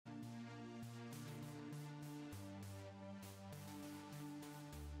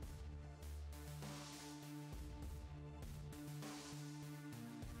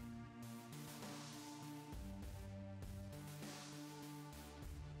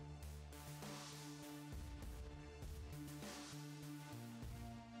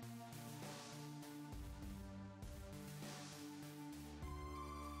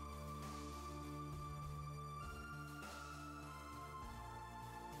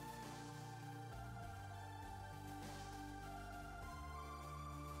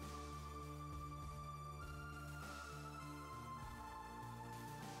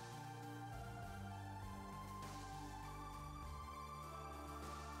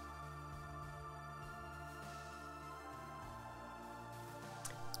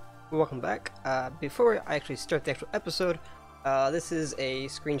Welcome back. Before I actually start the actual episode, this is a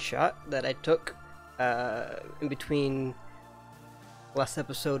screenshot that I took in between last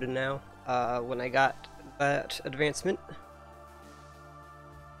episode and now when I got that advancement.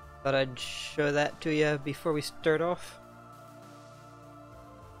 Thought I'd show that to you before we start off.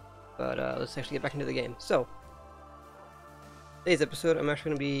 But let's actually get back into the game. So, today's episode, I'm actually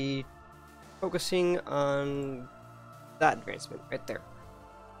going to be focusing on that advancement right there.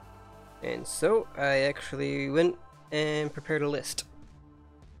 And so I actually went and prepared a list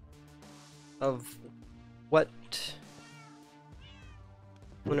of what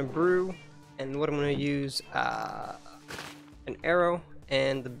I'm going to brew and what I'm going to use an arrow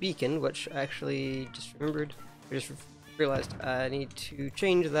and the beacon, which I actually just remembered. I just realized I need to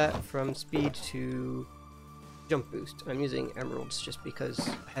change that from speed to jump boost. I'm using emeralds just because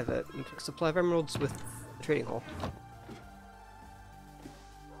I have a fixed supply of emeralds with the trading hall.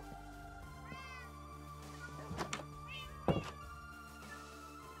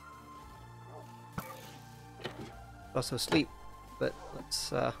 Also sleep, but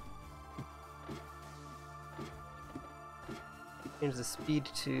let's change the speed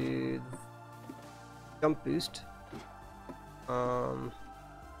to jump boost.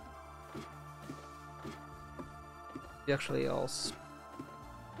 Actually, I'll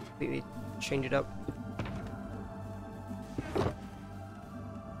completely change it up.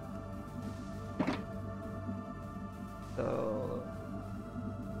 So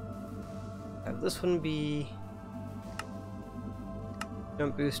have this one be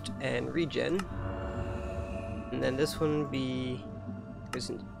jump boost and regen, and then this one be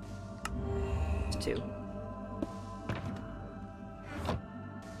isn't two.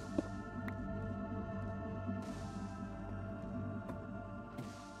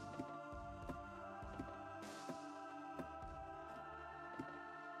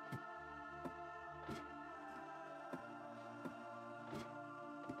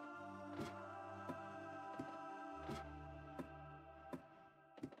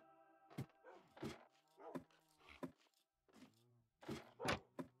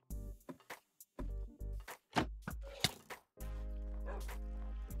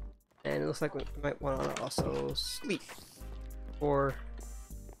 And it looks like we might want to also sleep. Or...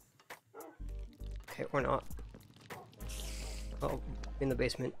 okay, or not. Oh, in the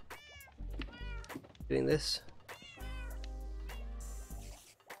basement. Doing this.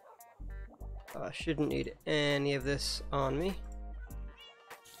 Shouldn't need any of this on me.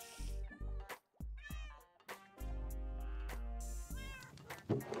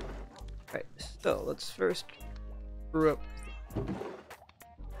 Right, so let's first brew up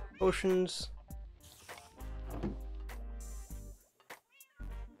potions.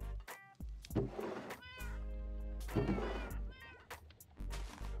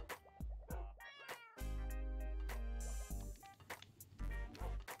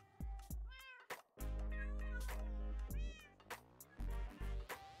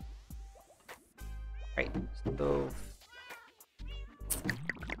 Right, so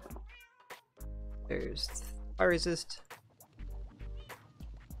there's fire resist.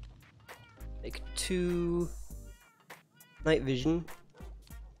 Make 2 night vision.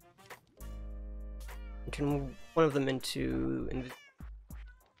 And turn one of them into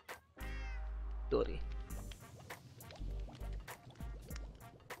invisibility.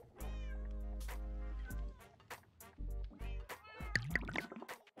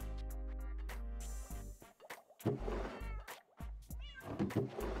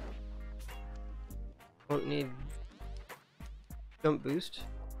 Won't need jump boost.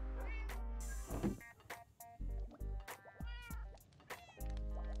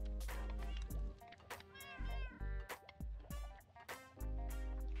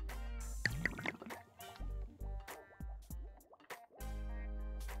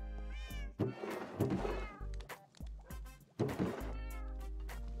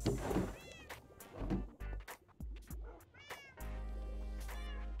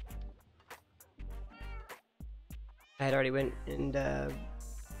 I had already went and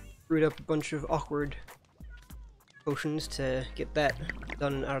brewed up a bunch of awkward potions to get that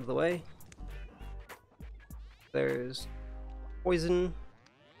done and out of the way. There's poison,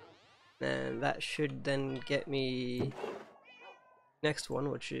 and that should then get me next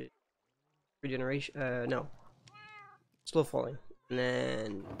one, which is regeneration. No, slow falling, and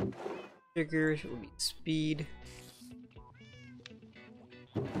then trigger will be speed.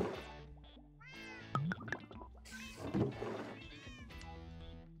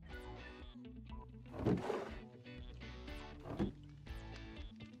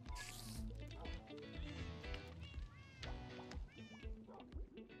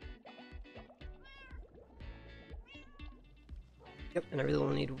 Yep, and I really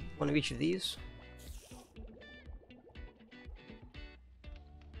only need one of each of these.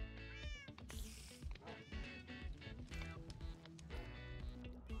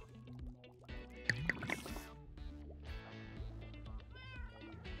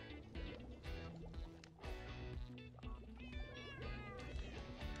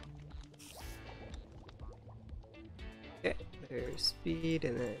 Okay, there's speed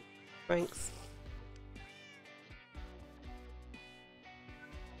and then strength.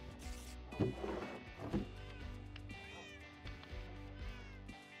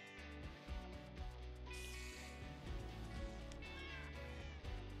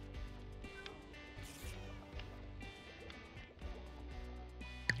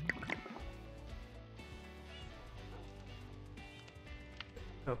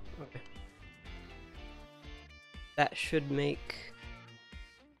 Oh, okay. That should make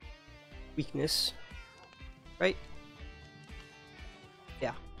weakness, right?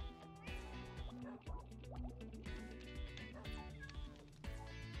 Yeah.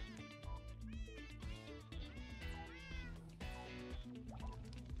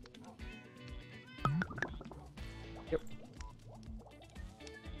 Yep.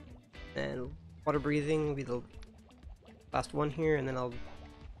 And water breathing will be the last one here, and then I'll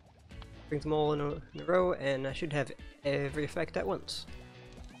bring them all in a row, and I should have every effect at once.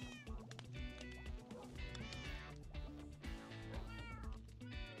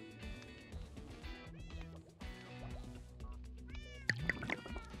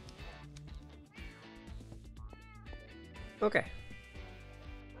 Okay.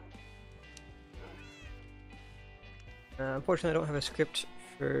 Unfortunately, I don't have a script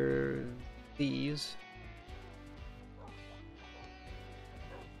for these.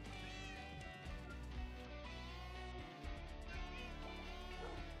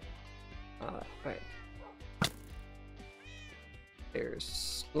 Right. There's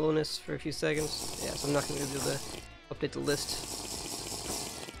slowness for a few seconds. Yeah, so I'm not going to be able to update the list.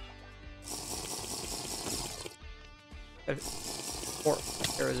 Got 4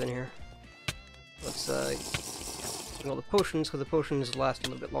 arrows in here. Let's get all the potions, because the potions last a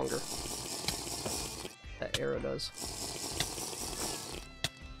little bit longer. That arrow does.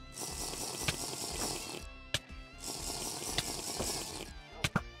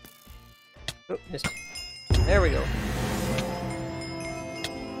 Oh, missed. There we go.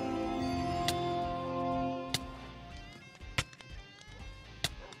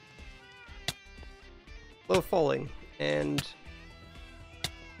 Low falling and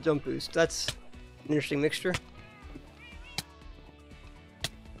jump boost. That's an interesting mixture.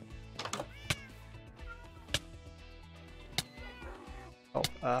 Oh,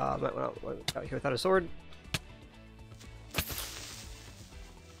 might want out here without a sword.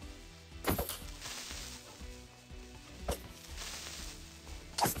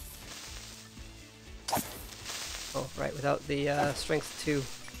 Oh, right, without the strength 2.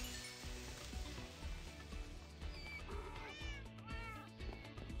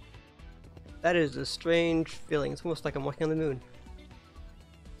 That is a strange feeling. It's almost like I'm walking on the moon.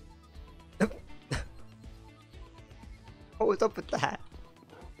 What was up with that?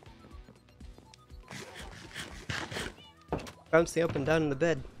 Bouncing up and down in the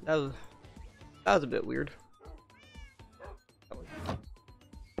bed. That was a bit weird.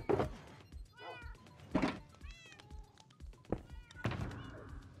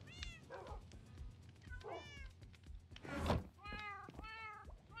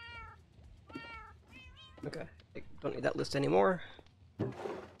 Okay, I don't need that list anymore.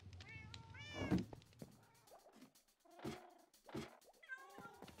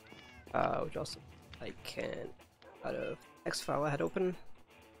 Which also I can out of text file I had open.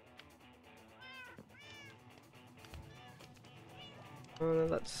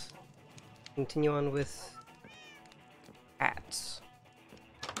 Let's continue on with cats,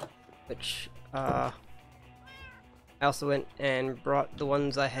 which I also went and brought the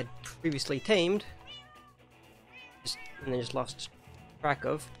ones I had previously tamed, and then just lost track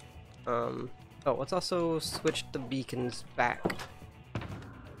of. Oh, let's also switch the beacons back.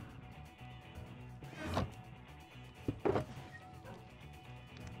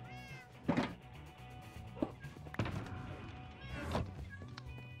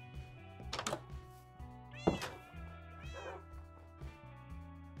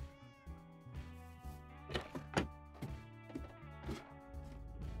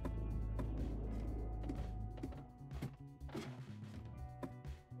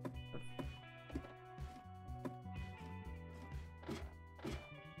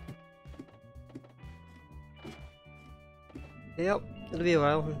 Yep, it'll be a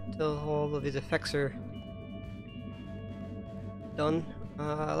while until all of these effects are done.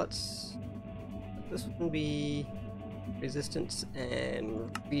 Let's let this one be resistance and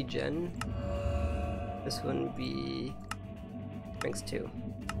regen. This one be strength 2.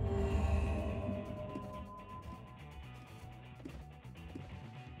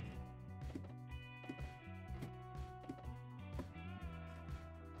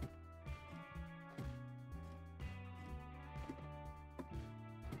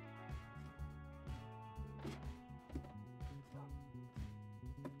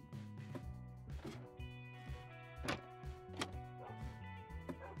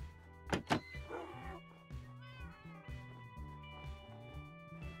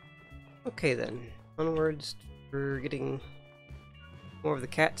 Okay then, onwards, we're getting more of the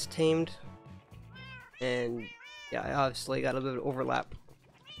cats tamed, and yeah, I obviously got a little bit of overlap.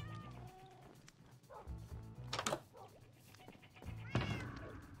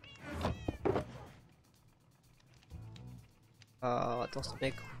 Let's also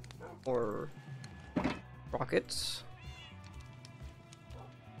make more rockets.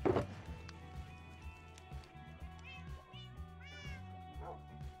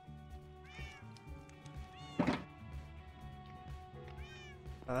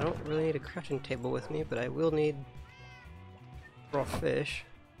 I don't really need a crafting table with me, but I will need raw fish.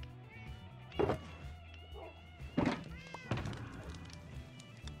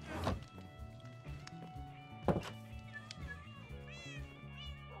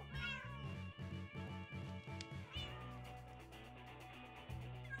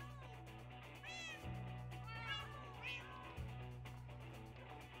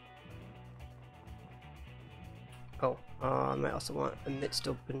 Oh, I might also want a midst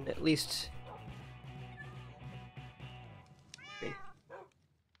open at least. Green.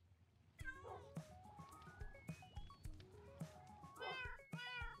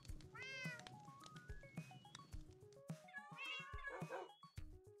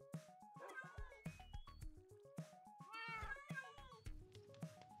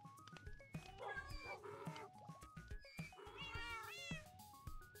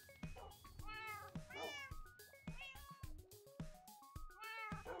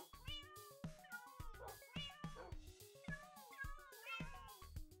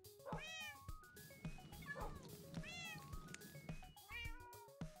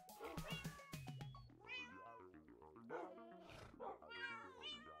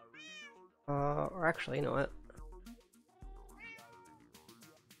 Or actually, you know what?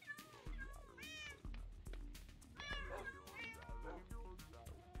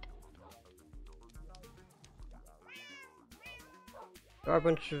 There are a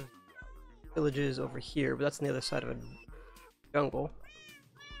bunch of villages over here, but that's on the other side of a jungle.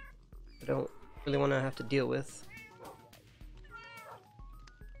 I don't really want to have to deal with.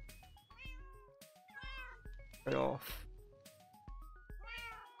 Turn off.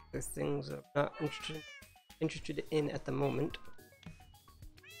 There's things I'm not interested in at the moment.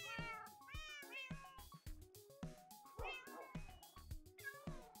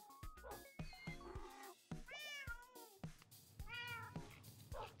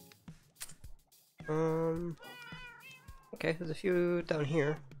 Okay, there's a few down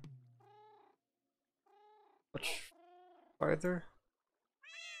here. Much farther?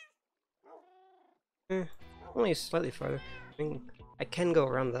 Only slightly farther. I mean, I can go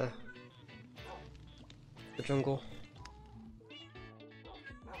around the jungle.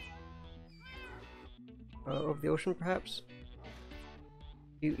 Over the ocean, perhaps?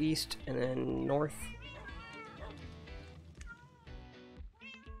 Due east and then north.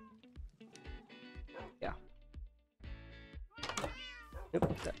 Yeah.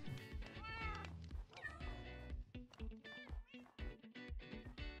 Nope, that.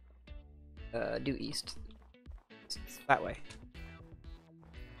 Due east. It's that way.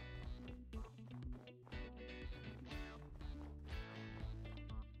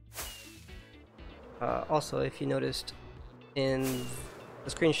 Also, if you noticed in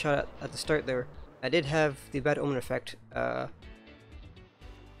the screenshot at the start there, I did have the bad omen effect.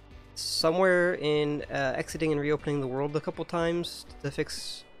 Somewhere in exiting and reopening the world a couple times to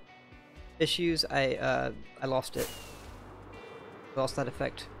fix issues, I lost it. Lost that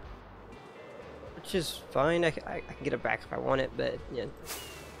effect, which is fine. I can get it back if I want it, but yeah,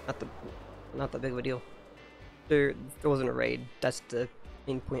 not that big of a deal. There wasn't a raid. That's the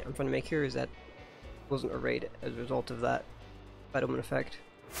main point I'm trying to make here. Is that wasn't a raid as a result of that bad omen effect.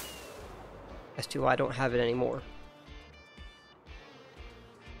 As to why I don't have it anymore.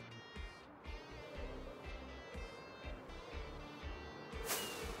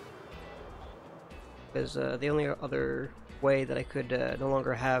 Because the only other way that I could no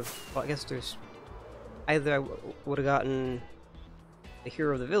longer have, well, I guess there's either I would have gotten the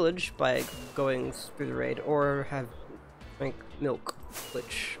hero of the village by going through the raid, or have drink milk,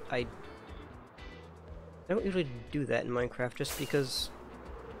 which I don't usually do that in Minecraft just because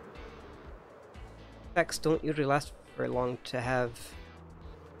effects don't usually last very long to have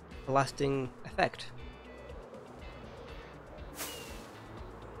a lasting effect.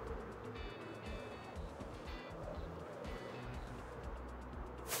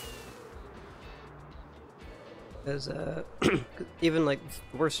 Because even like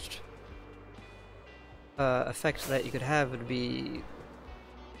the worst effect that you could have would be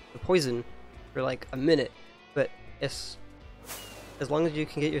the poison for like a minute, but as long as you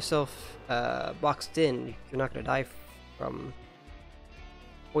can get yourself boxed in, you're not gonna die from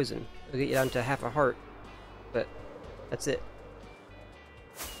poison. It'll get you down to half a heart, but that's it.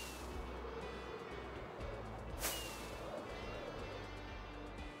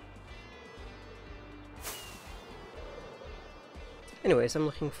 Anyways, I'm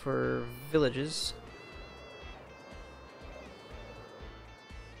looking for villages.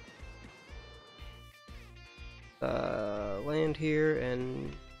 Land here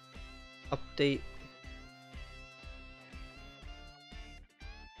and update.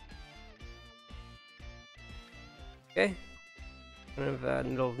 Okay, kind of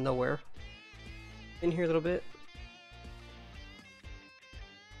middle of nowhere. In here a little bit.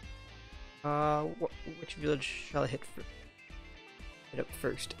 Which village shall I hit up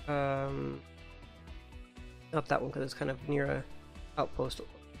first? Not that one because it's kind of near a outpost.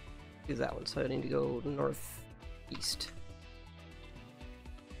 Do that one, so I need to go northeast.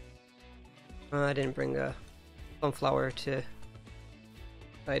 I didn't bring a sunflower to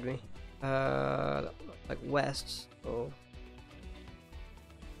guide me. Like west, so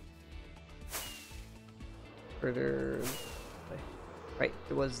further. Right,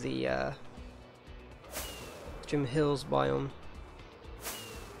 it was the Jim Hills biome.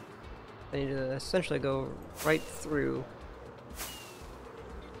 I need to essentially go right through.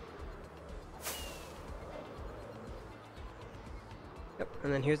 Yep,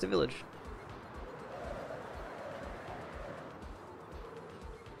 and then here's the village.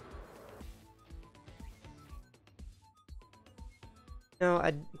 Now,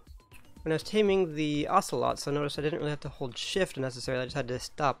 when I was taming the ocelots, I noticed I didn't really have to hold shift necessarily, I just had to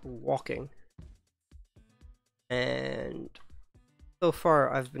stop walking. And so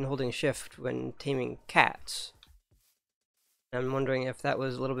far, I've been holding shift when taming cats. I'm wondering if that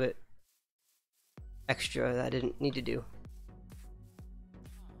was a little bit extra that I didn't need to do.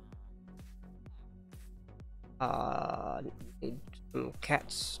 Need some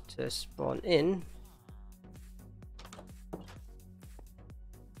cats to spawn in.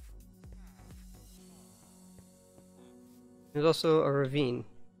 There's also a ravine.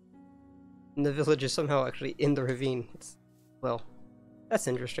 And the village is somehow actually in the ravine. Well, that's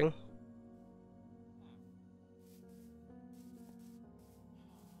interesting.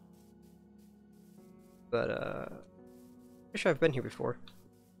 But, pretty sure I've been here before.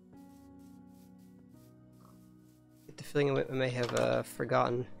 Get the feeling I may have,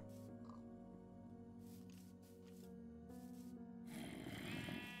 forgotten.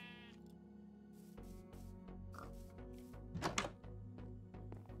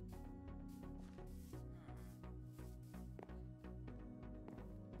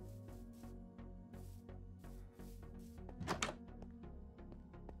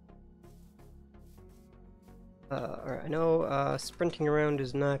 Alright, I know sprinting around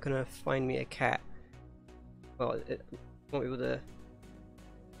is not gonna find me a cat. Well, it won't be able to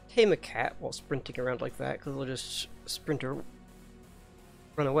tame a cat while sprinting around like that, because it'll just sprint or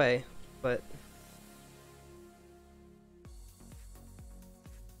run away, but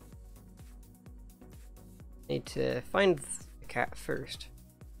need to find the cat first.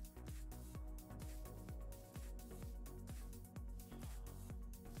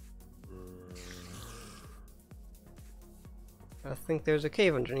 I think there's a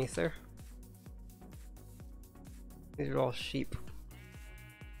cave underneath there. These are all sheep.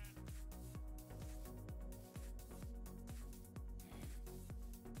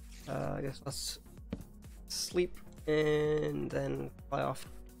 I guess let's sleep and then fly off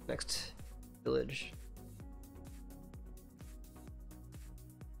next village.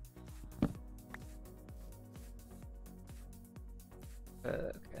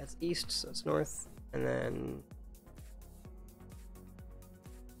 Okay, that's east, so that's north, and then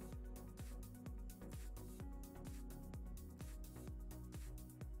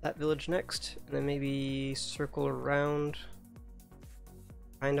that village next, and then maybe circle around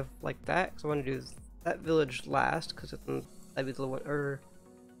kind of like that, because I want to do that village last, because that'd be the one, or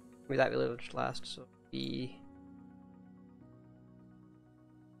maybe that village last, so be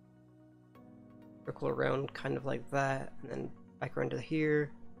circle around kind of like that, and then back around to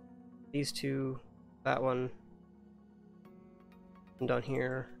here. These two, that one, and down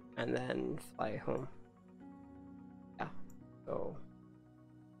here, and then fly home. Yeah, so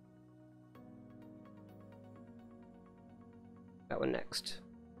that one next.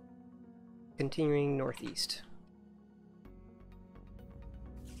 Continuing northeast.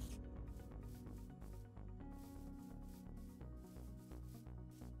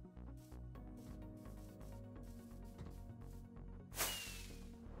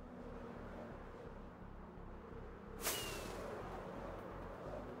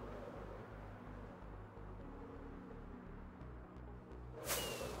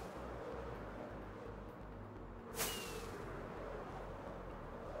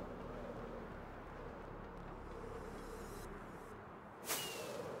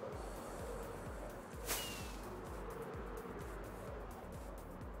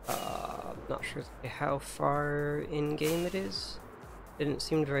 Not sure how far in game it is. Didn't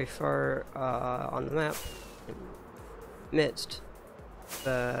seem very far on the map in midst,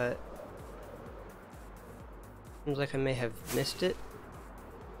 but seems like I may have missed it.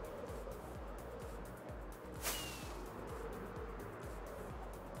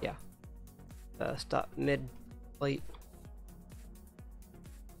 Yeah, stop mid plate.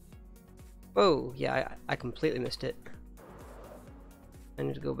 Oh yeah, I completely missed it. I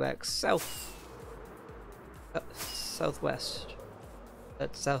need to go back south. Southwest.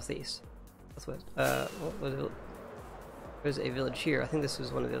 That's southeast. Southwest. There's a village here. I think this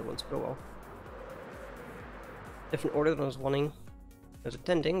is one of the other ones. Oh well. Different order than I was wanting. There's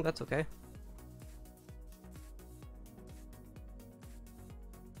attending, that's okay.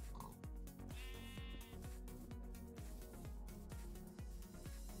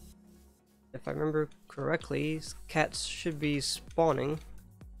 If I remember correctly, cats should be spawning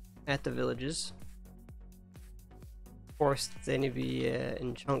at the villages. Of course, they need to be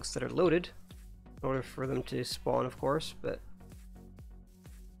in chunks that are loaded in order for them to spawn, of course, but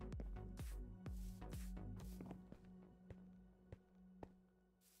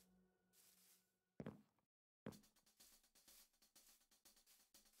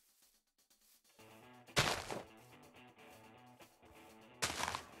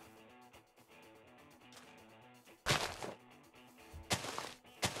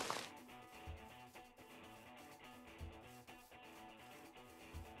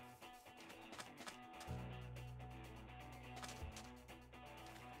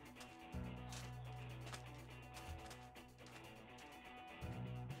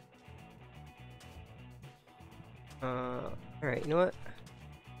alright, you know what?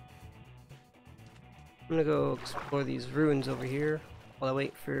 I'm gonna go explore these ruins over here while I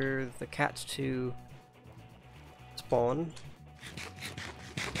wait for the cats to spawn.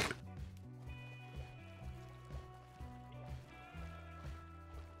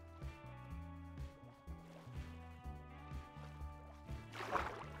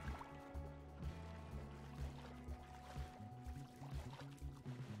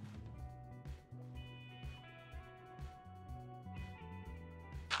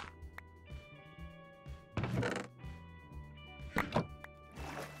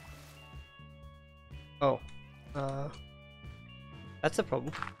 Oh, that's a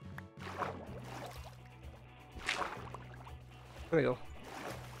problem. There we go.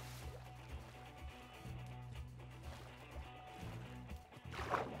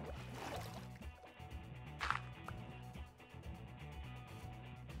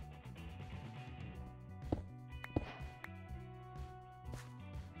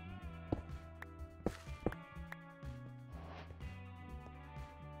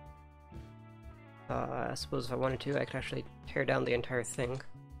 I suppose if I wanted to, I could actually tear down the entire thing.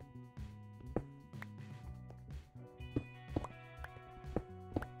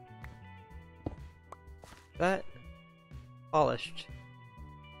 That polished.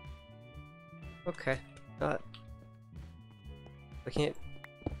 Okay. I can't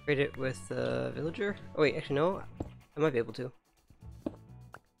trade it with the villager? Oh wait, actually no. I might be able to.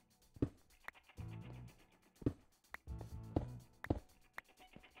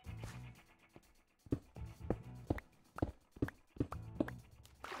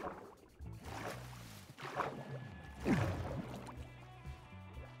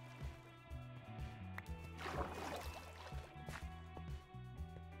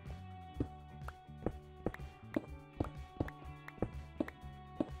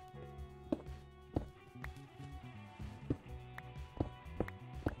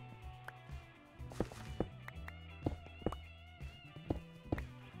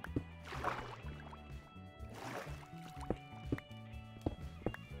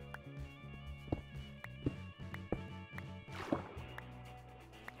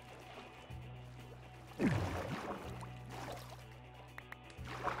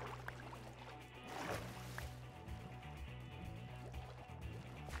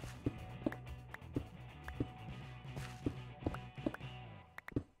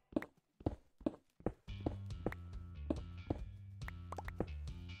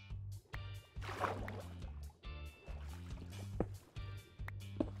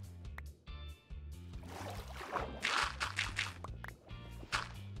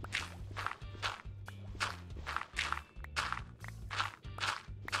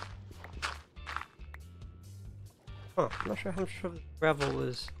 Huh, I'm not sure how much of the gravel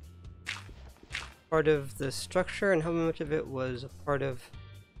was part of the structure and how much of it was a part of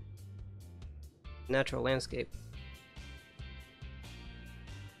natural landscape.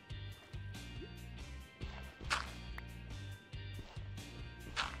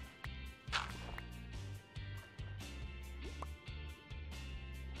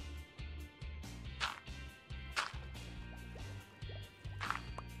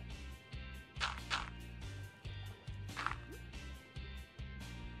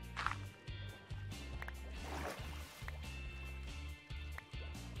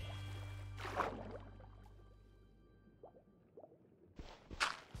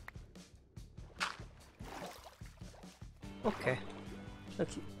 Okay,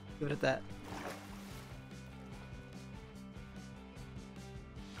 let's give it at that.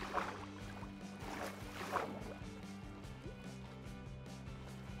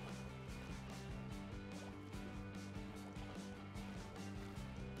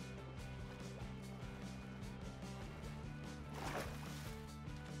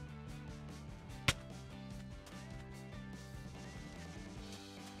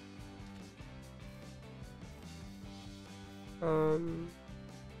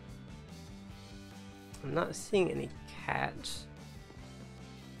 I'm not seeing any cats.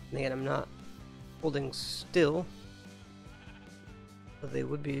 And again, I'm not holding still, so they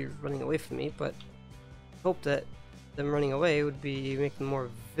would be running away from me, but I hope that them running away would be make them more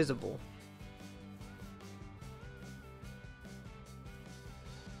visible.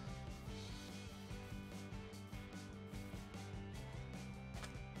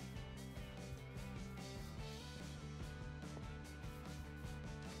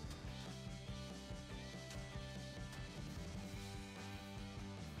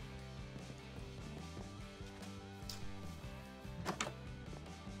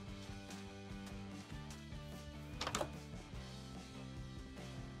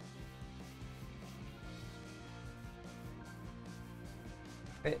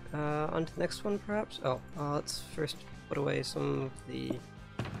 Right, on to the next one perhaps? Oh, let's first put away some of the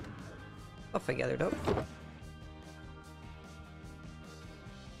stuff I gathered up.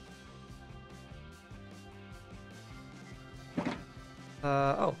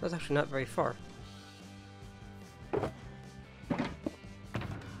 Oh, that's actually not very far.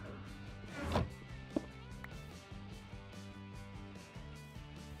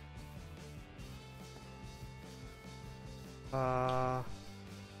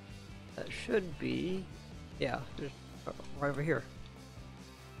 That should be, yeah, there's right over here.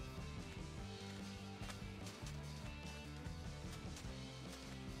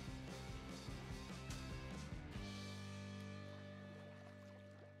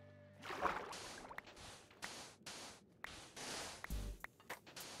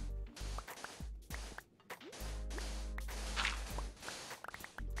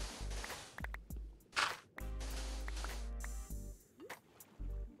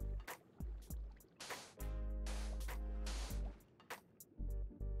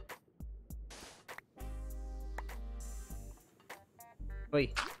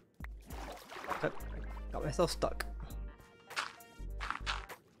 Wait, I got myself stuck.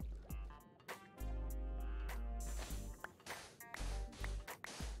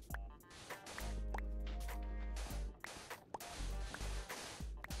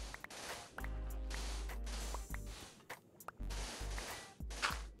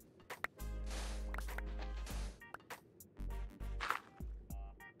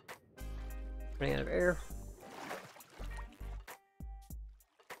 Running out of air.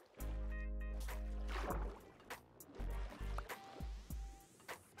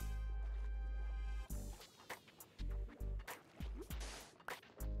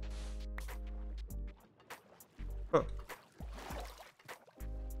 Huh.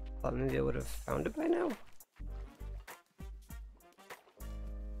 Thought maybe I would have found it by now.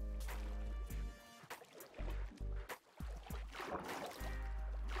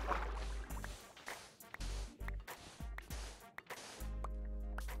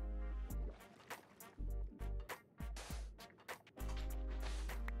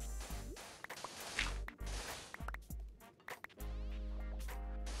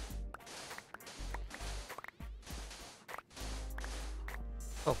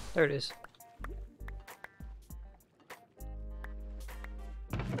 Oh, there it is.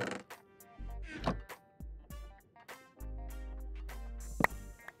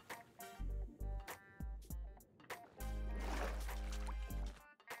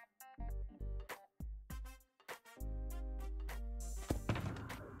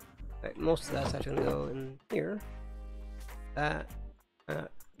 Right, most of that's actually gonna go in here. That,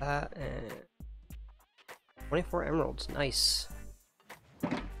 that, and 24 emeralds. Nice.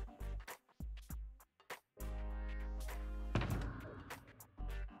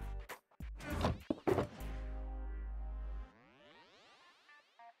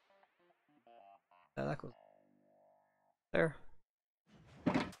 That goes there.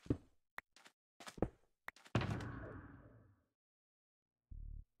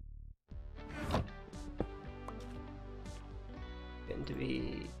 Getting to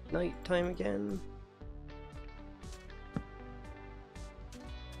be nighttime again.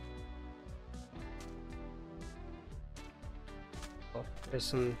 Oh, there's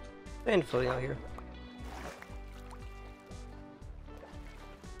some sand floating out here.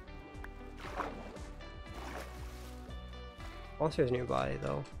 Monsters nearby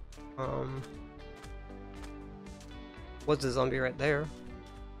though. What's the zombie right there?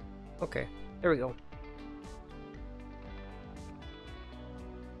 Okay, there we go.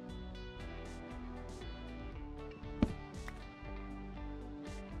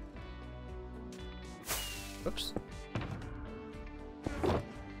 Oops.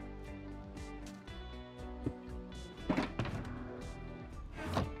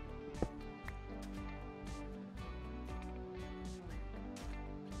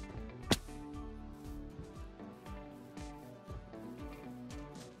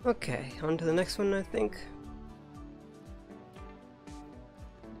 Okay, on to the next one, I think.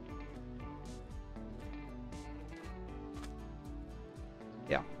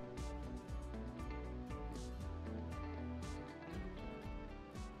 Yeah.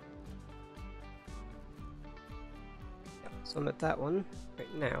 So I'm at that one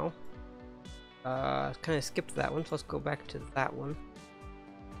right now. Kind of skipped that one, so let's go back to that one.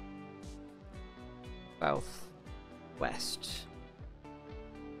 Southwest.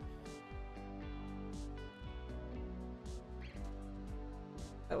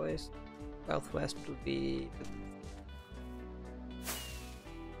 That way, southwest would be.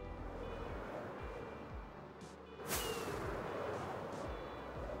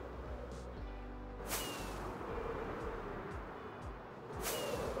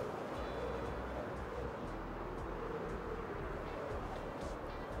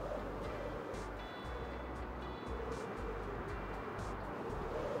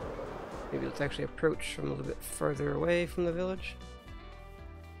 Maybe let's actually approach from a little bit further away from the village.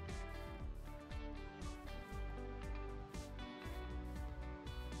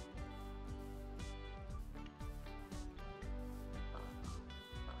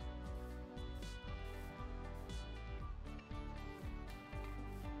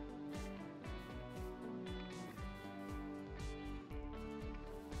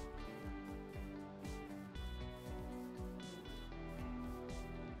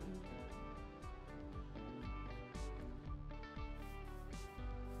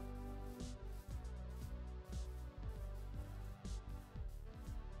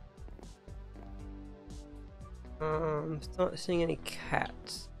 Not seeing any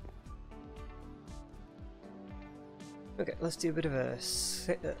cats. Okay, let's do a bit of a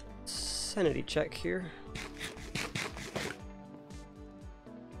sanity check here.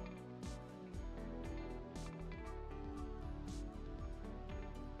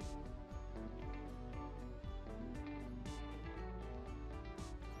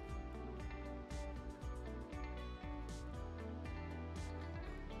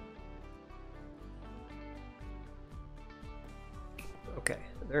 Okay,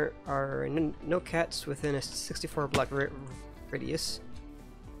 there are no cats within a 64 block radius.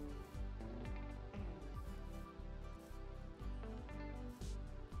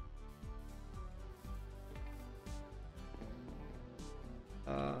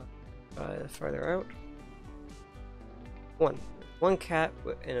 Farther out. One cat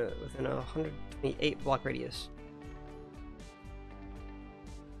within a 128 block radius.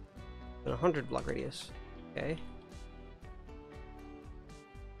 Within a 100 block radius. Okay.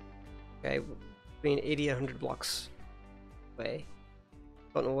 Okay, between 80 and 100 blocks away.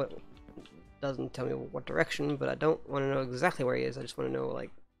 Don't know what, doesn't tell me what direction, but I don't want to know exactly where he is. I just want to know,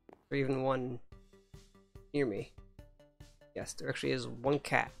 like, or even one near me. Yes, there actually is one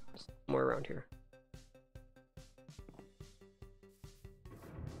cat somewhere around here.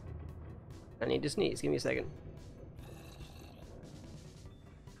 I need to sneeze. Give me a second.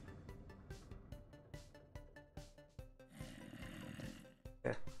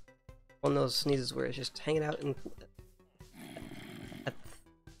 one of those sneezes where it's just hanging out in at the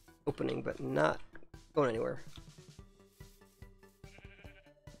opening, but not going anywhere.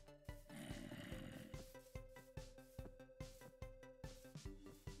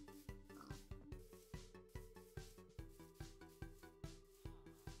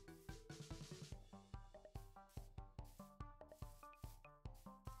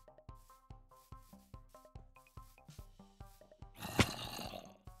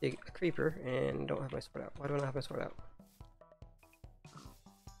 A creeper and don't have my sword out. Why don't I have my sword out?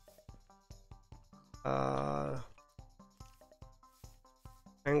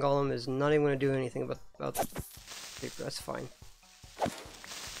 Iron Golem is not even going to do anything about the creeper. That's fine.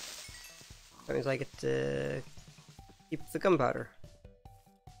 That means I get to keep the gunpowder.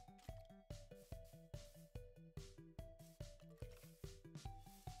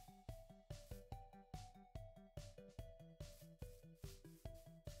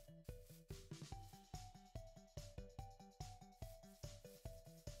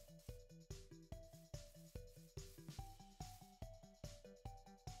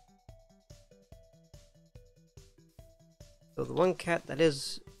 So the one cat that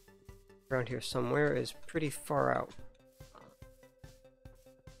is around here somewhere is pretty far out.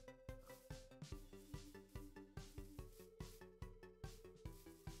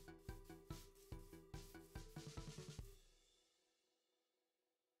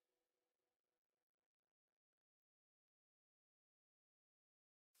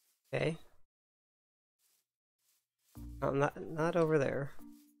 Okay. Not over there.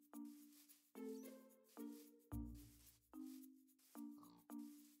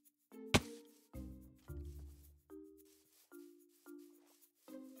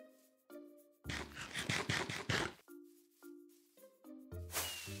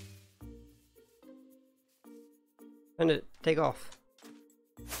 Trying to take off.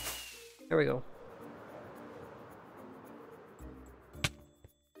 There we go.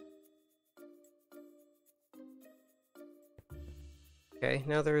 Okay,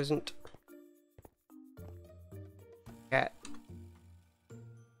 now there isn't cat.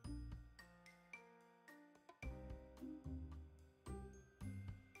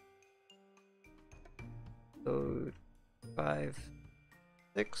 So 5,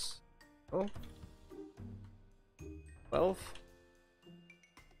 6, oh, 12.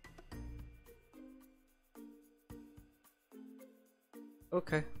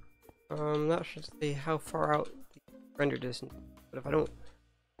 Okay. Not sure to see how far out the render distance, but if I don't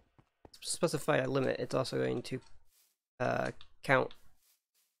specify a limit, it's also going to count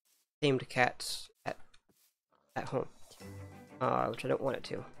tamed cats at home, which I don't want it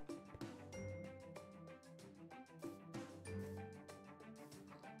to.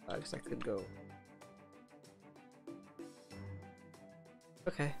 I guess I could go.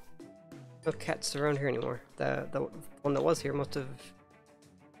 Okay. No cats around here anymore. The one that was here must have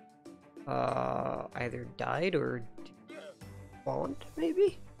either died or spawned,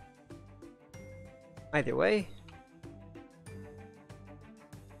 maybe? Either way.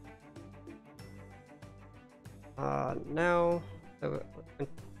 Now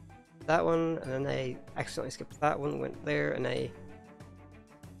that one, and then I accidentally skipped that one, went there, and I...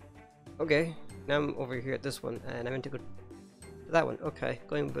 Okay, now I'm over here at this one, and I meant to go to that one. Okay,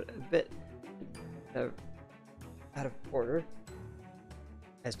 going a bit out of order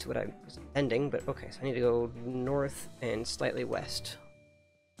as to what I was intending, but okay, so I need to go north and slightly west.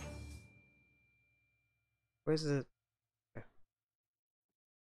 Where's the... Okay.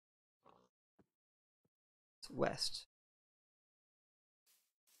 It's west.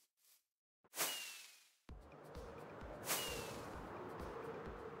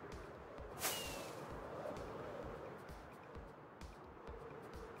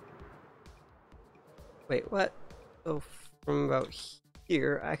 Wait, what? So from about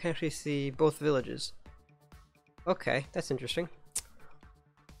here, I can actually see both villages. Okay, that's interesting.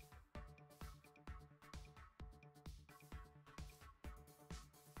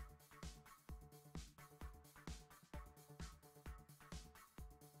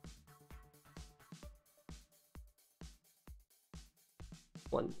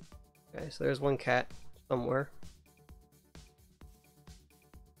 One. Okay, so there's one cat somewhere.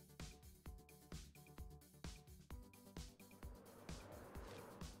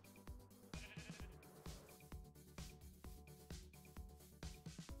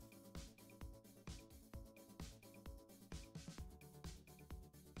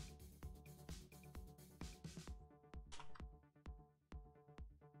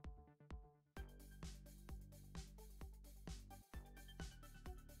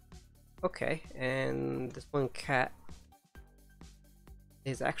 Okay, and this one cat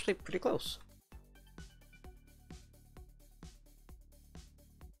is actually pretty close.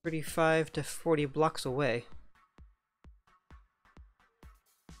 35 to 40 blocks away.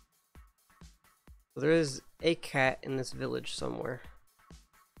 So there is a cat in this village somewhere.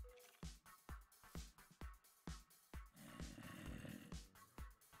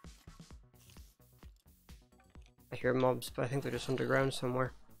 I hear mobs, but I think they're just underground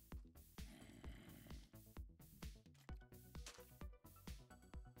somewhere.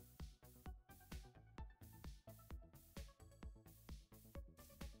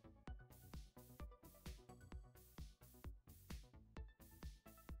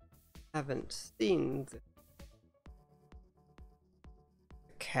 Haven't seen the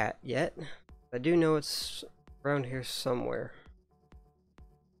cat yet. I do know it's around here somewhere.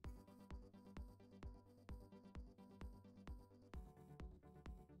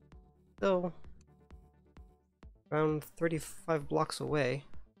 Still around 35 blocks away.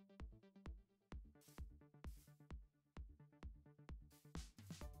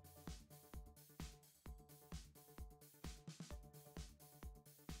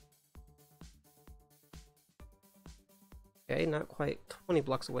 Okay, not quite 20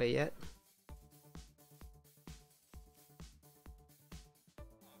 blocks away yet.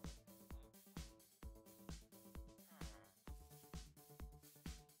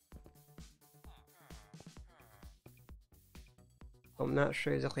 I'm not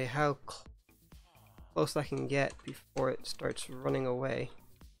sure exactly how close I can get before it starts running away.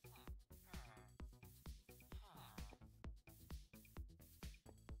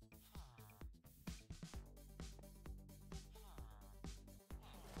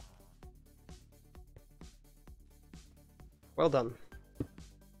 Well done.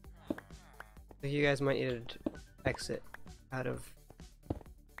 I think you guys might need to exit out of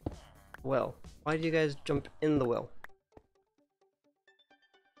the well. Why did you guys jump in the well?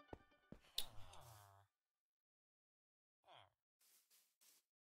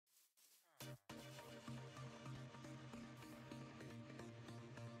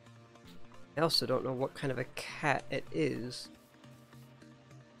 I also don't know what kind of a cat it is.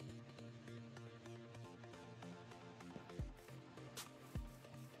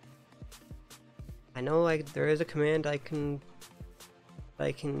 I know there is a command I can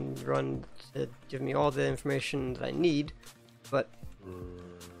run to give me all the information that I need, but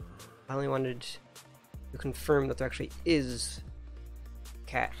I only wanted to confirm that there actually is a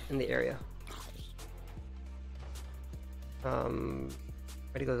cat in the area.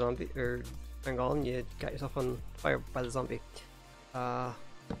 Ready to go zombie or Bengal, and you got yourself on fire by the zombie. Got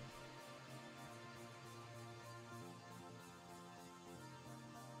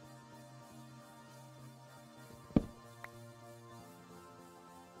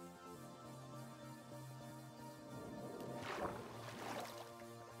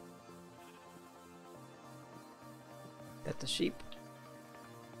the sheep,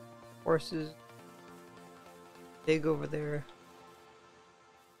 horses, pig over there.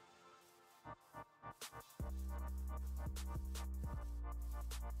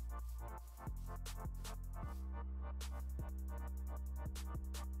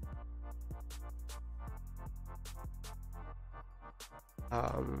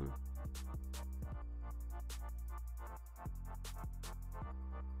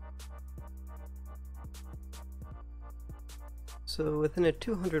 So within a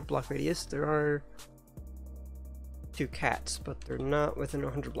 200 block radius, there are 2 cats, but they're not within a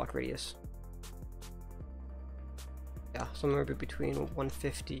 100 block radius. Yeah, somewhere between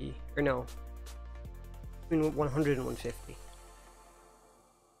 150, or no, between 100 and 150.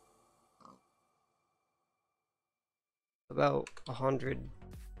 About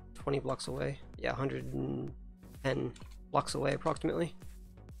 120 blocks away. Yeah, 110 blocks away approximately.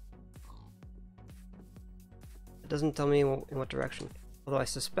 It doesn't tell me in what direction. Although I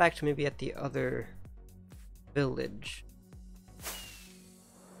suspect maybe at the other village.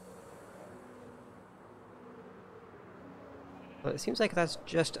 But it seems like that's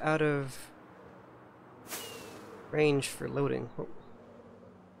just out of range for loading. Oh.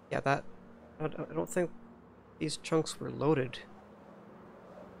 Yeah, that... I don't think these chunks were loaded.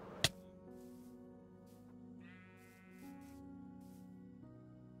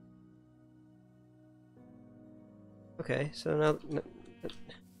 Okay, so now...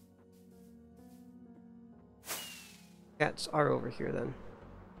 cats are over here then.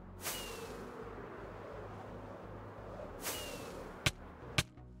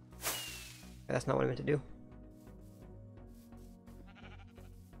 That's not what I meant to do.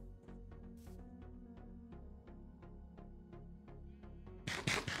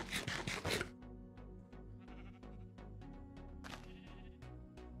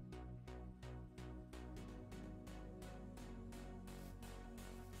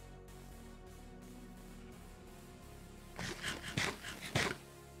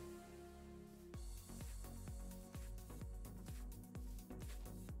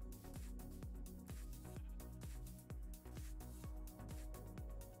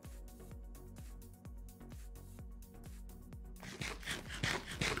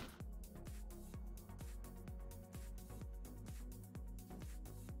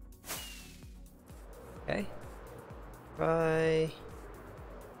 Okay. Try.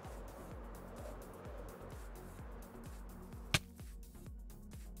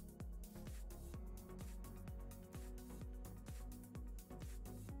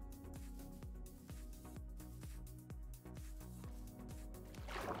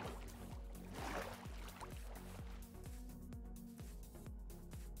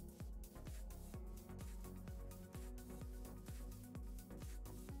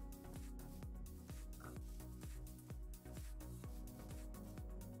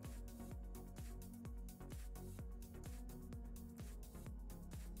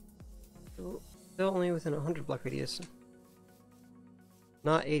 Still only within 100 block radius.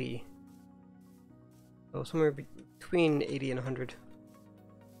 Not 80. So somewhere between 80 and 100.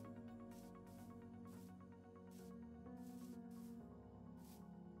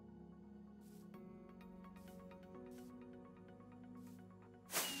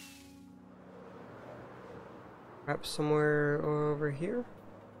 Perhaps somewhere over here?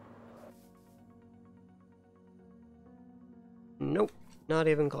 Nope, not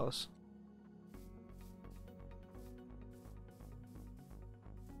even close.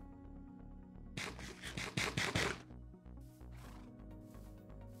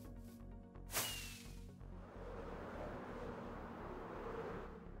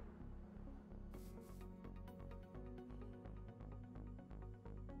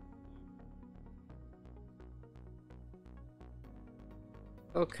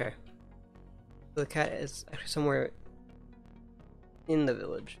 Okay. So the cat is actually somewhere in the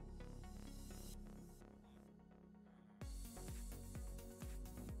village.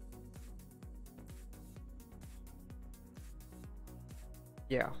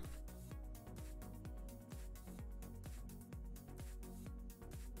 Yeah.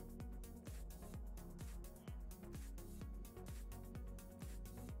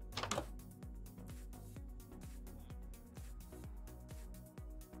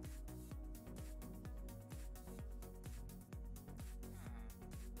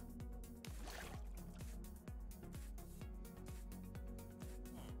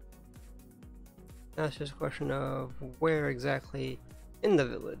 Now it's just a question of where exactly in the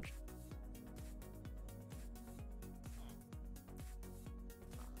village.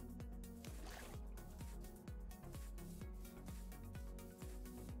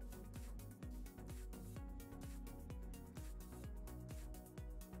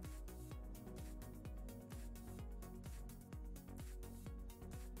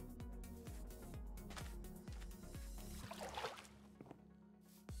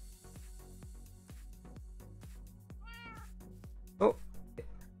 Oh,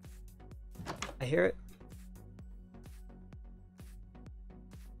 I hear it.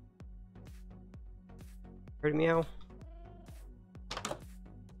 Heard a meow.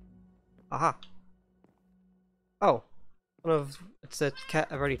 Aha. Oh, it's a cat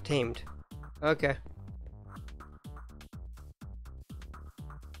I've already tamed. Okay.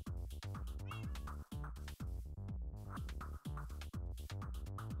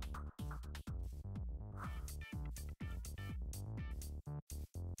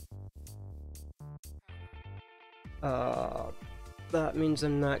 That means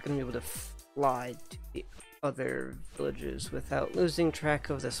I'm not gonna be able to fly to the other villages without losing track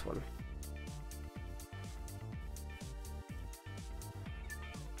of this one.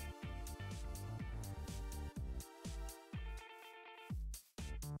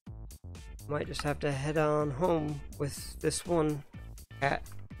 Might just have to head on home with this one cat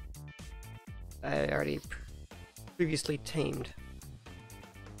I already previously tamed.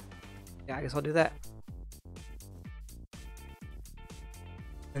 Yeah, I guess I'll do that.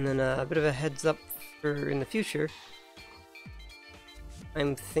 And then a bit of a heads up for in the future.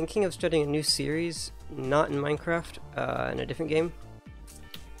 I'm thinking of starting a new series, not in Minecraft, in a different game.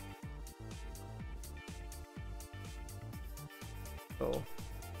 So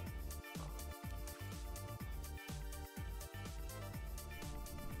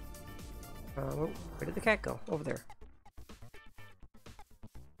where did the cat go? Over there.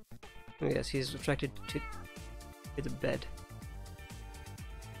 Oh, yes, he's attracted to the bed.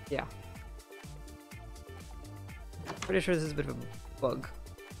 Yeah. Pretty sure this is a bit of a bug.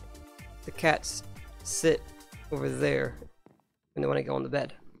 The cats sit over there when they want to go on the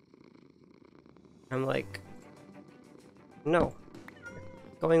bed. I'm like, no,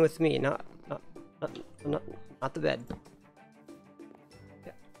 going with me, not the bed.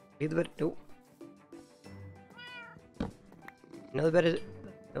 Yeah, leave the bed. Nope. No,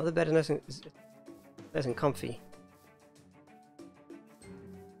 the bed is nice and comfy.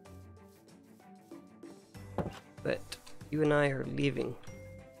 But you and I are leaving.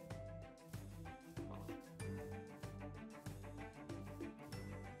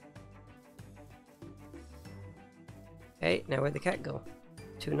 Okay, now where'd the cat go?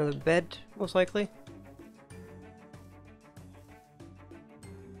 To another bed, most likely.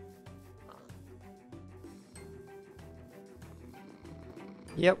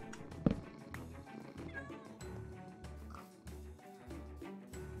 Yep.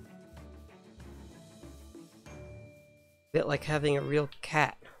 Bit like having a real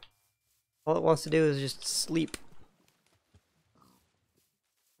cat. All it wants to do is just sleep.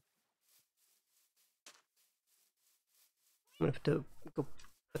 I'm gonna have to go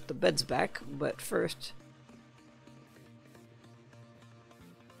put the beds back, but first...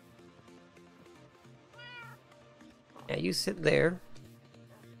 Yeah, you sit there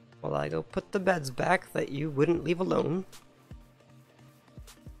while I go put the beds back that you wouldn't leave alone.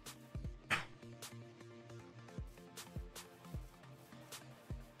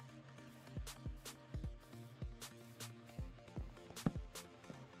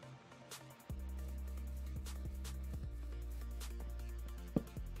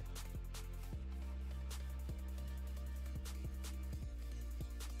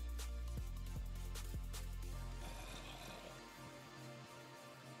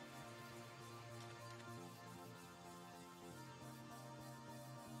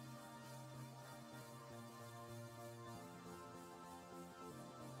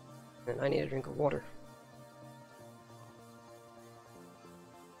 And I need a drink of water.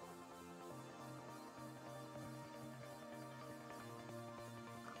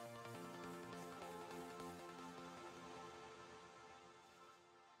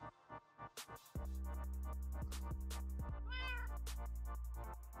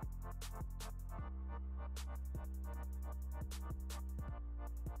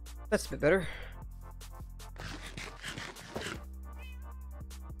 That's a bit better.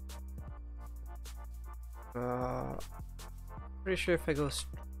 Pretty sure if I go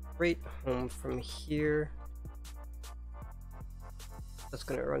straight home from here, that's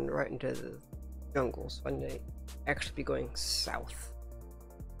gonna run right into the jungle, so I need to actually be going south.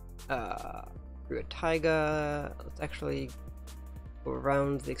 Through a taiga. Let's actually go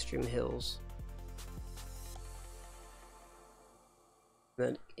around the extreme hills.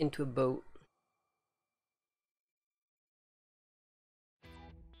 Then into a boat.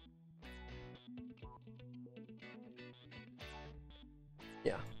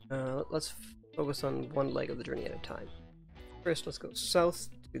 Yeah, let's focus on one leg of the journey at a time. First, let's go south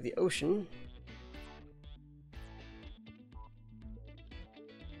to the ocean.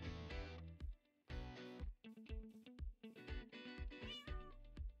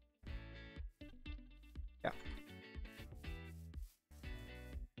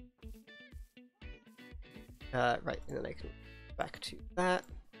 Yeah. Right, and then I can back to that.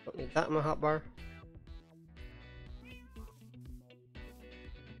 Don't need that in my hotbar.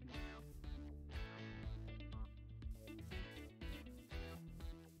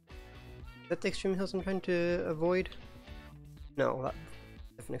 Is that the extreme hills I'm trying to avoid? No, that's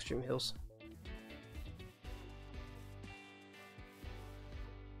different extreme hills.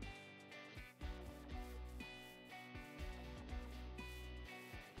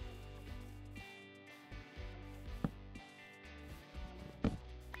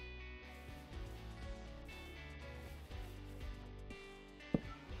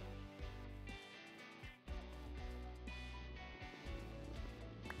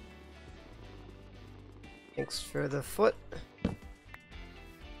 Thanks for the foot.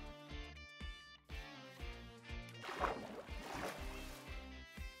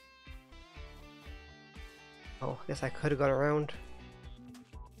 Oh, I guess I could have gone around.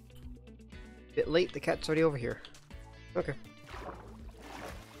 Bit late, the cat's already over here. Okay.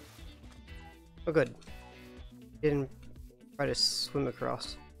 Oh good. Didn't try to swim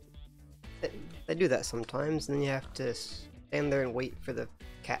across. They do that sometimes, and then you have to stand there and wait for the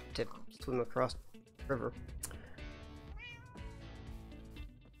cat to swim across the river.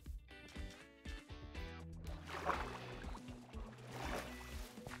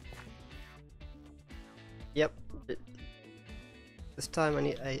 Yep. This time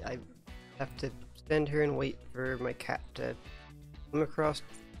I have to stand here and wait for my cat to swim across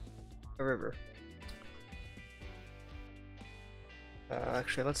a river.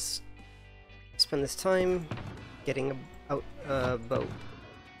 Actually, let's spend this time getting out a boat.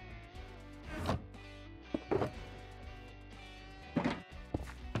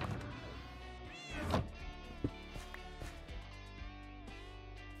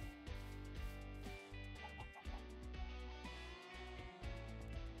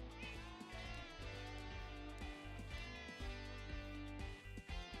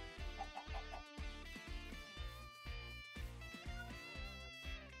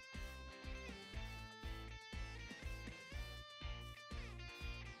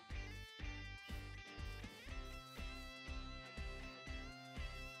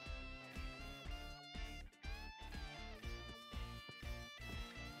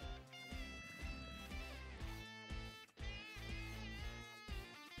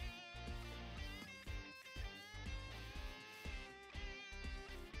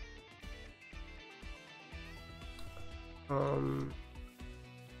 Um,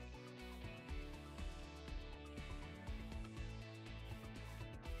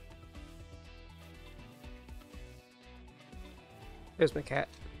 There's my cat.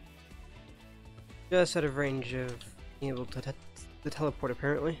 Just out of range of being able to teleport,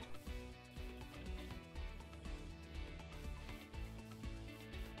 apparently.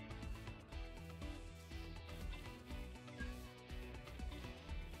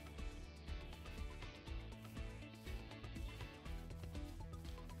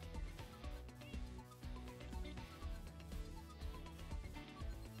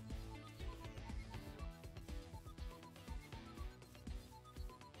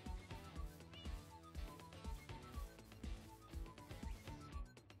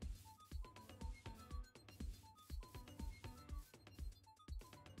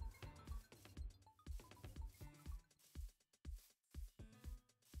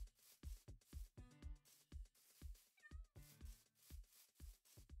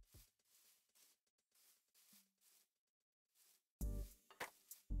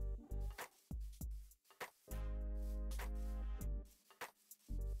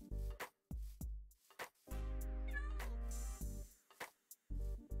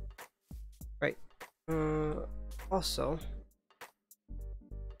 Right. Also,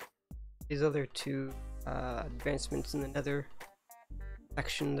 these other two advancements in the Nether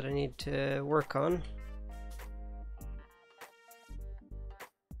section that I need to work on.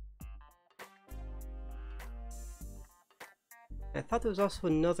 I thought there was also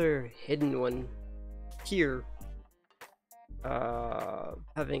another hidden one here,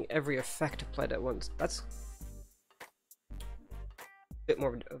 having every effect applied at once. That's a bit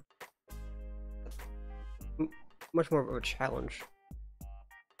more of much more of a challenge.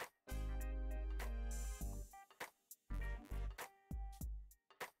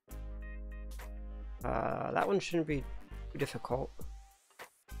 That one shouldn't be too difficult.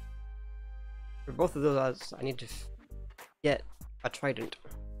 For both of those, I need to get a trident,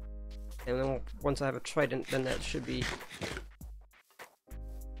 and then once I have a trident, then that should be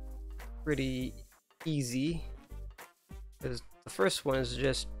pretty easy. Because the first one is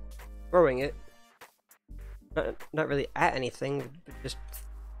just throwing it, not really at anything, but just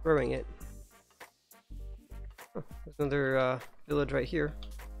throwing it. Oh, there's another village right here.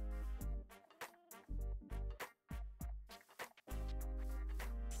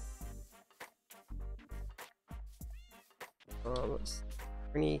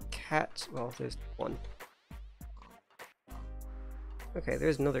 Any cats? Well, there's one. Okay,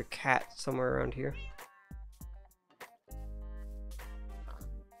 there's another cat somewhere around here.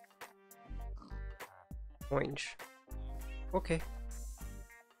 Orange. Okay.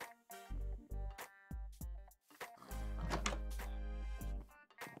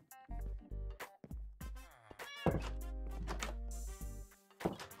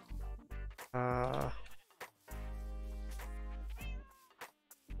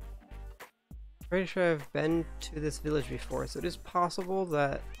 Pretty sure I've been to this village before, so it is possible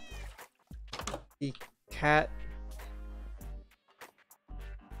that the cat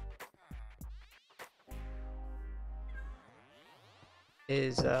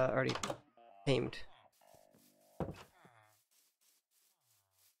is already tamed.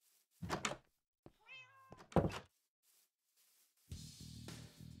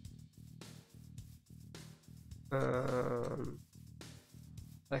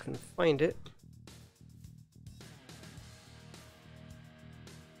 I can find it.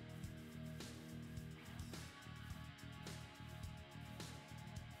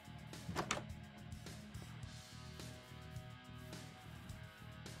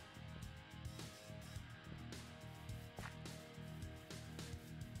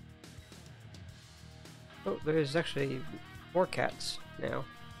 Oh, there's actually more cats now.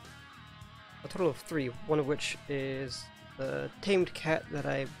 A total of 3, one of which is the tamed cat that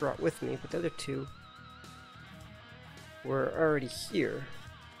I brought with me, but the other 2 were already here.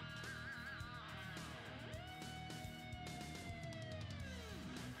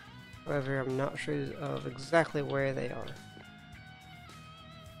 However, I'm not sure of exactly where they are,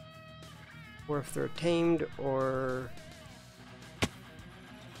 or if they're tamed or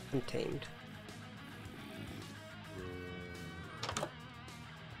untamed.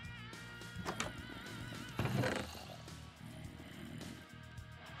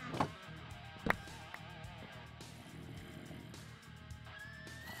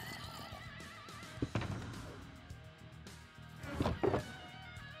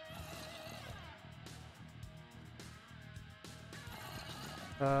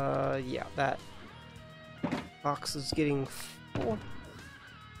 Yeah, that box is getting full.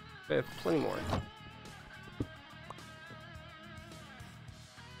 I have plenty more.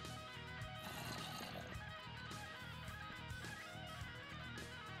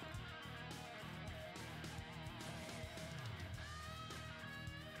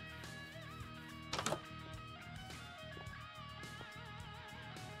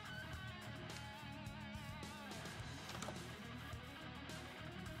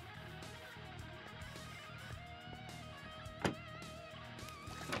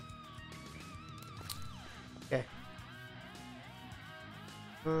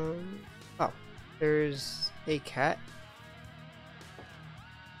 Oh, there's a cat.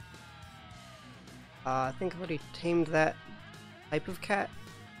 I think I've already tamed that type of cat.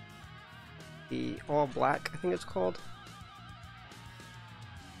 The all black, I think it's called.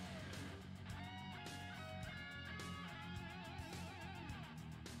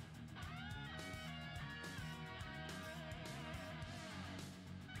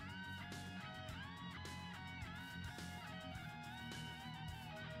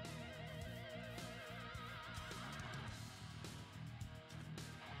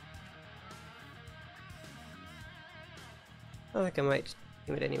 I think I might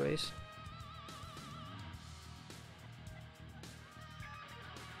tame it anyways.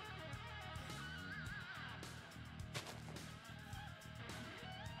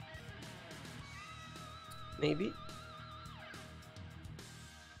 Maybe.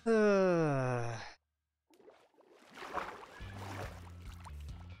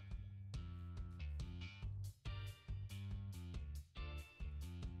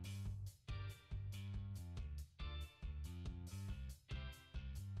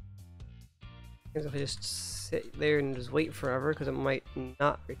 Guess if I just sit there and just wait forever, because it might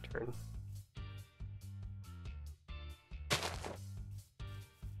not return.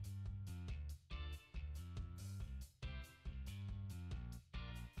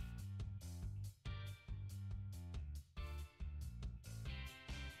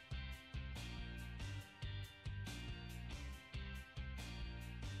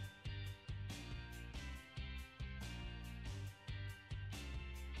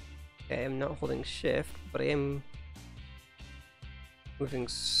 Okay, I'm not holding shift, but I am moving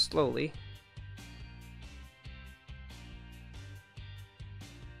slowly.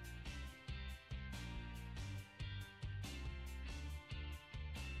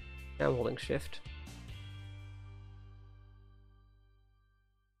 Now I'm holding shift.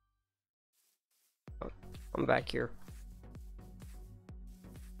 Oh, I'm back here.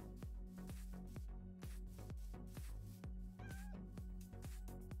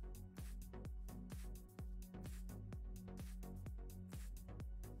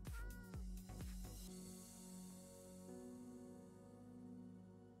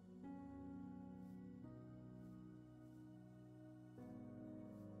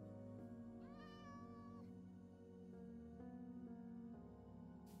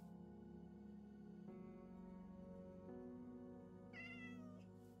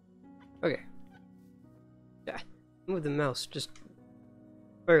 Okay. Yeah, move the mouse just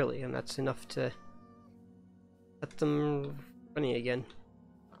barely, and that's enough to let them running again.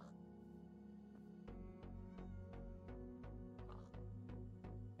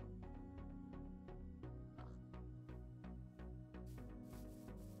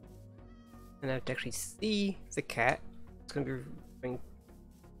 And I have to actually see the cat. It's gonna be running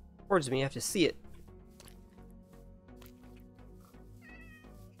towards me. I have to see it.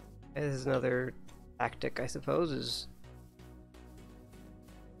 This is another tactic, I suppose, is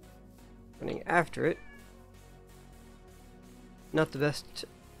running after it. Not the best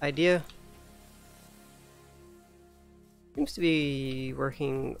idea. Seems to be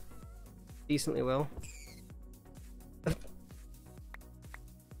working decently well.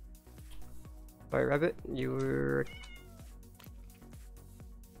 Sorry, rabbit, you were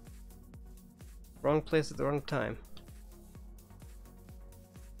wrong place at the wrong time.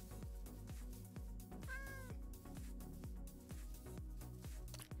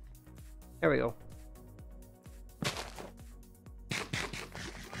 There we go.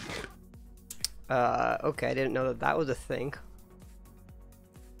 Okay, I didn't know that that was a thing.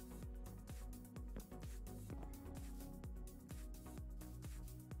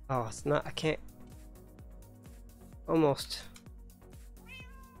 Oh, it's not, I can't. Almost.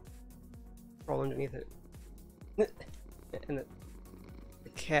 Crawl underneath it. And the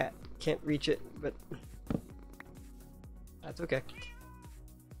cat can't reach it, but that's okay.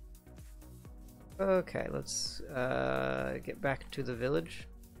 Okay, let's get back to the village.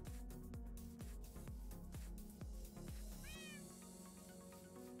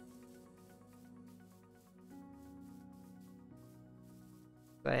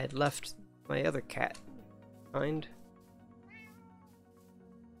 I had left my other cat behind.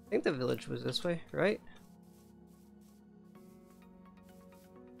 I think the village was this way, right?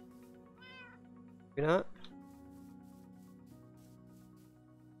 Maybe not.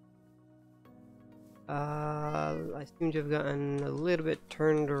 I seem to have gotten a little bit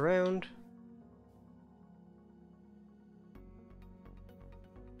turned around.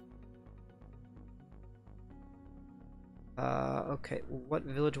 Okay, what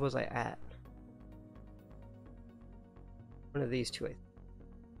village was I at? One of these two, I think.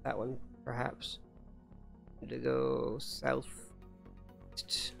 that one, perhaps. Need to go south.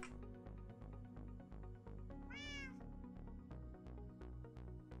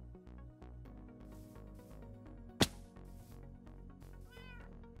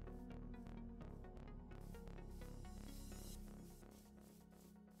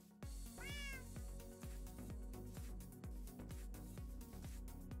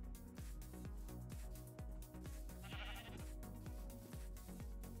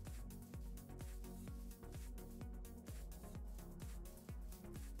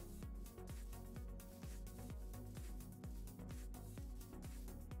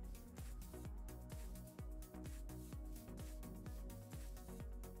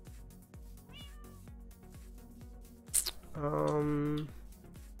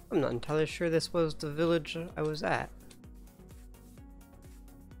 I'm not entirely sure this was the village I was at.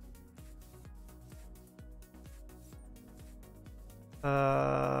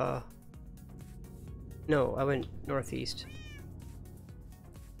 No, I went northeast.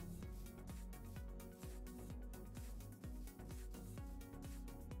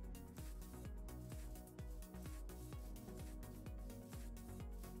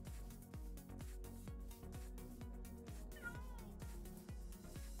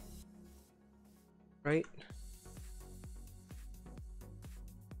 Right?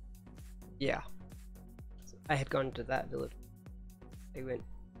 Yeah. I had gone to that village. I went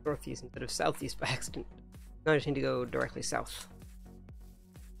northeast instead of southeast by accident. Now I just need to go directly south.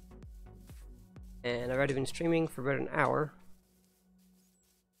 And I've already been streaming for about an hour.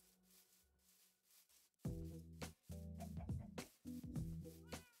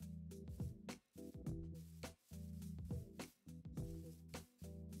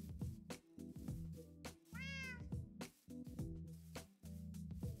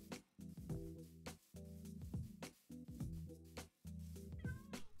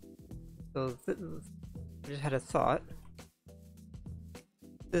 So I just had a thought.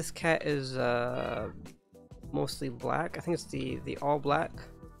 This cat is mostly black. I think it's the all black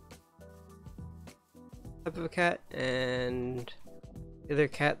type of a cat, and the other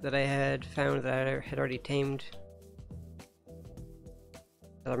cat that I had found that I had already tamed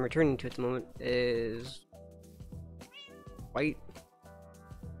that I'm returning to at the moment is white.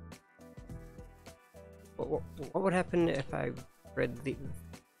 What would happen if I bred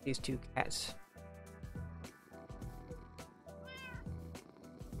these two cats?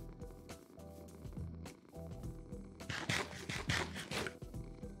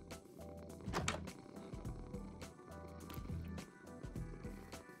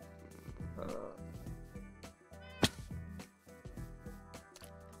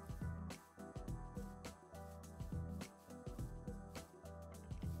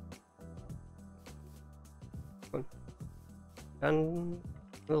 On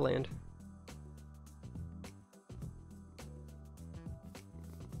the land.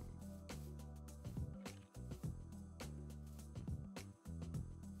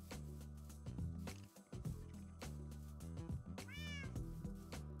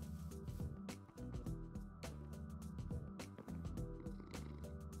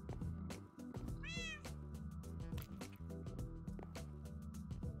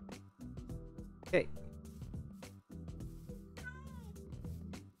 Okay.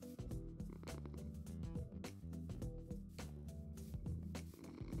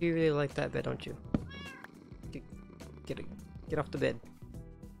 You really like that bed, don't you? Get off the bed.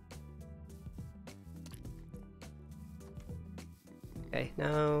 Okay,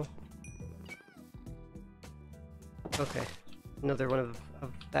 now. Okay, another one of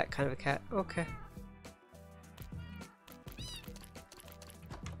that kind of a cat. Okay.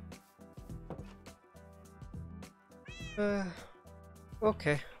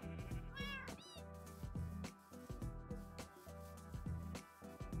 Okay.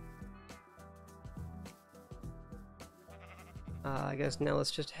 I guess now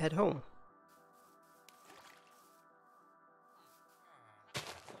let's just head home.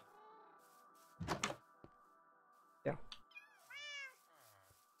 Yeah.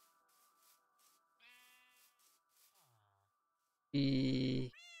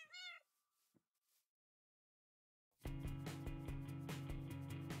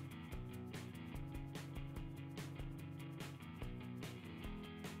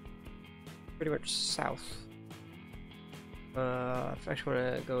 Pretty much south. If I actually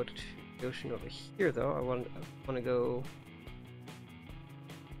want to go to the ocean over here, though, I want to go.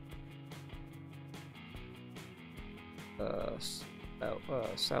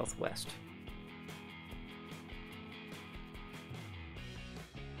 Southwest.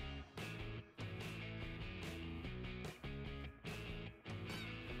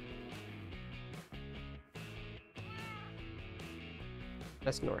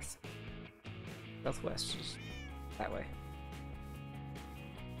 That's north. Southwest is that way.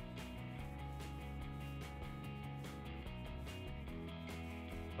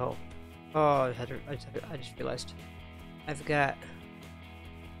 Oh. Oh, I just realized. I've got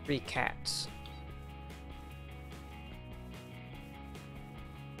 3 cats.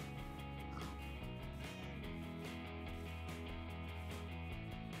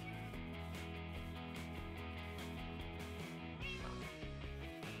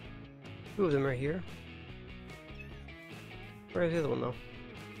 Two of them are here. Where's the other one though?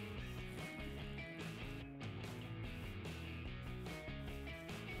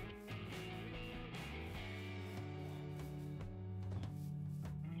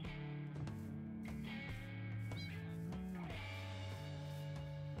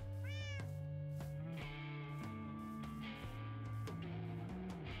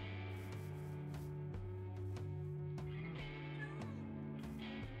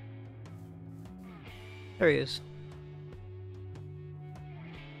 There he is.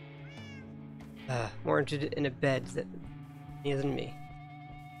 More interested in a bed than he is in me.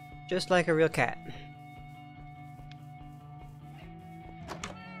 Just like a real cat.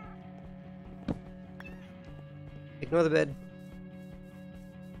 Ignore the bed.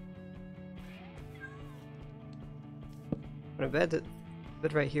 On a bed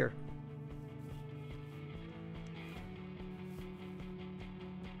right here.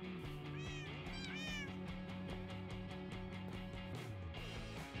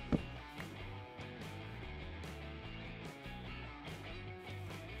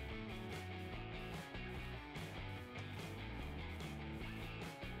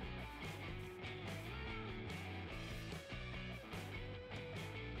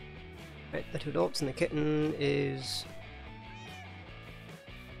 Right, the 2 adults and the kitten is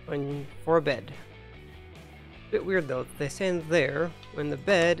going for a bed. Bit weird though, they stand there when the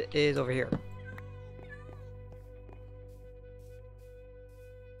bed is over here.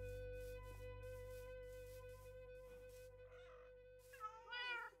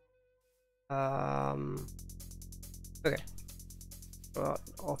 Okay. Well,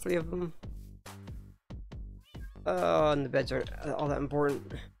 all 3 of them. Oh, and the beds aren't all that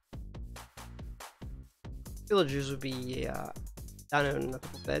important. Villagers would be down in a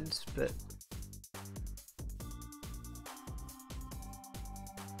couple beds, but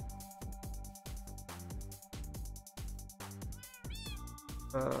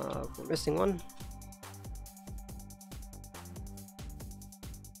we're missing one.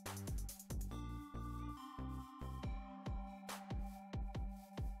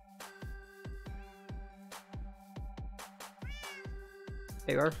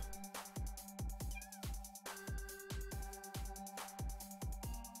 There you are.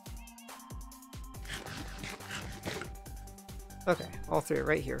 Okay, all 3 are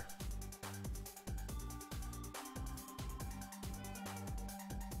right here.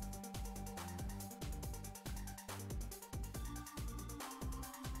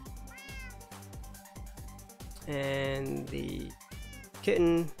 And the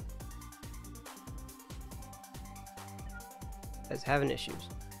kitten is having issues.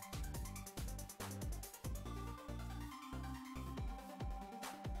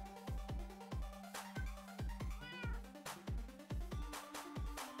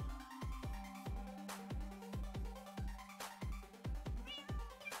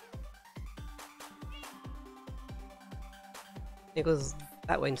 It goes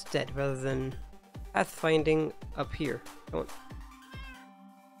that way instead, rather than pathfinding up here. Come on.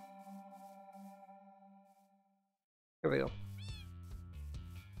 Here we go.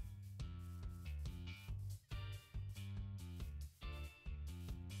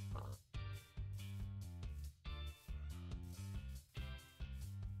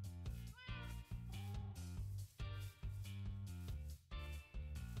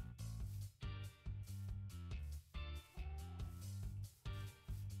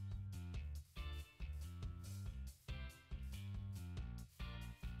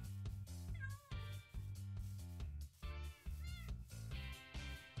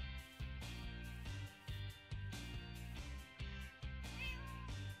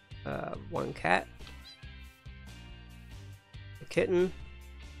 One cat, a kitten,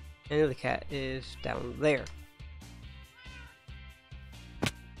 and the cat is down there.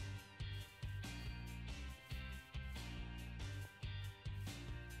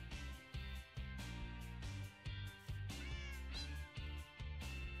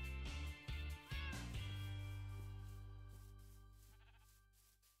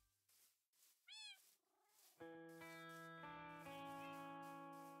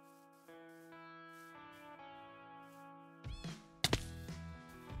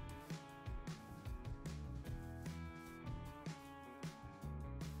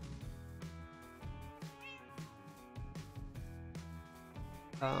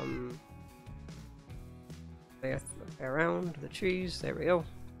 Way around the trees. There we go.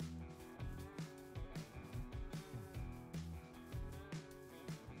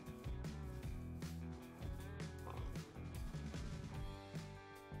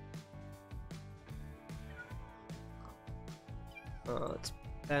 Let's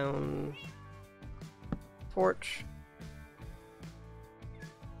put down torch.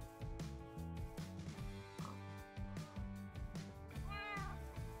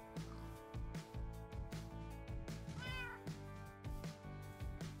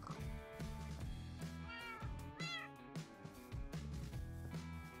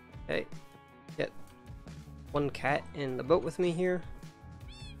 Okay, get one cat in the boat with me here.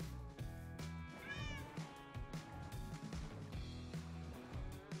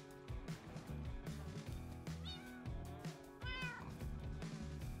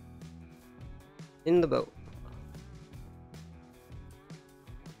 In the boat.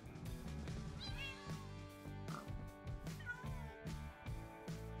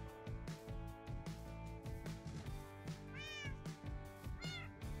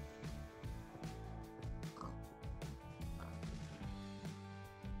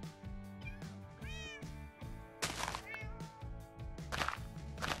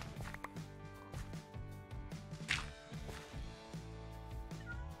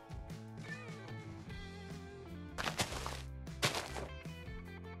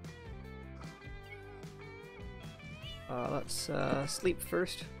 Let's sleep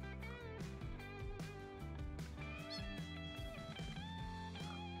first.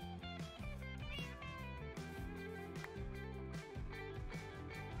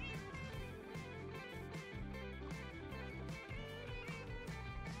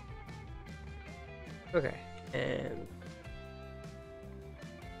 Okay, and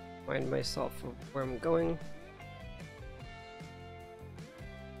find myself where I'm going.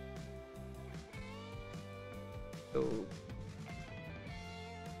 So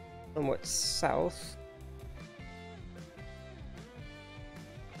somewhat south.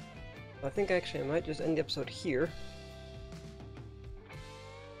 I think actually I might just end the episode here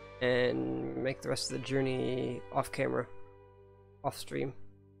and make the rest of the journey off camera, off stream.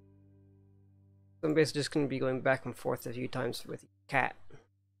 So I'm basically just going to be going back and forth a few times with Cat,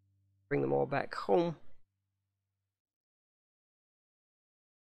 bring them all back home.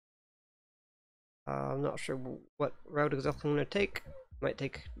 I'm not sure what route exactly I'm going to take. Might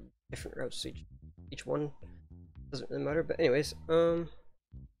take different routes each one. Doesn't really matter, but anyways,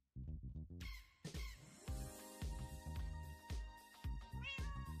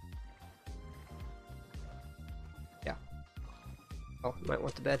 yeah. Oh, might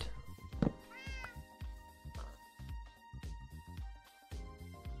want the bed.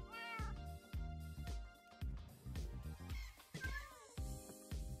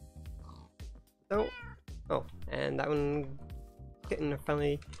 So, oh, and that one kitten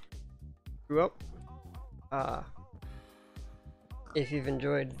finally grew up. If you've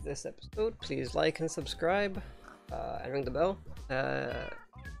enjoyed this episode, please like and subscribe, and ring the bell.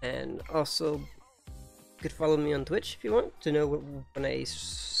 And also, you could follow me on Twitch if you want to know when I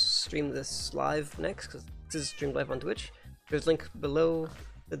stream this live next, because this is streamed live on Twitch. There's a link below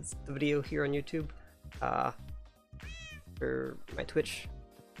the video here on YouTube for my Twitch.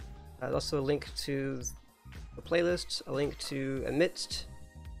 There's also a link to the playlist, a link to Amidst,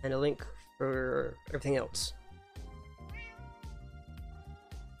 and a link for everything else.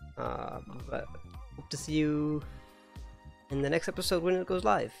 But hope to see you in the next episode when it goes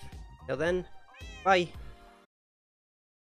live. Till then, bye!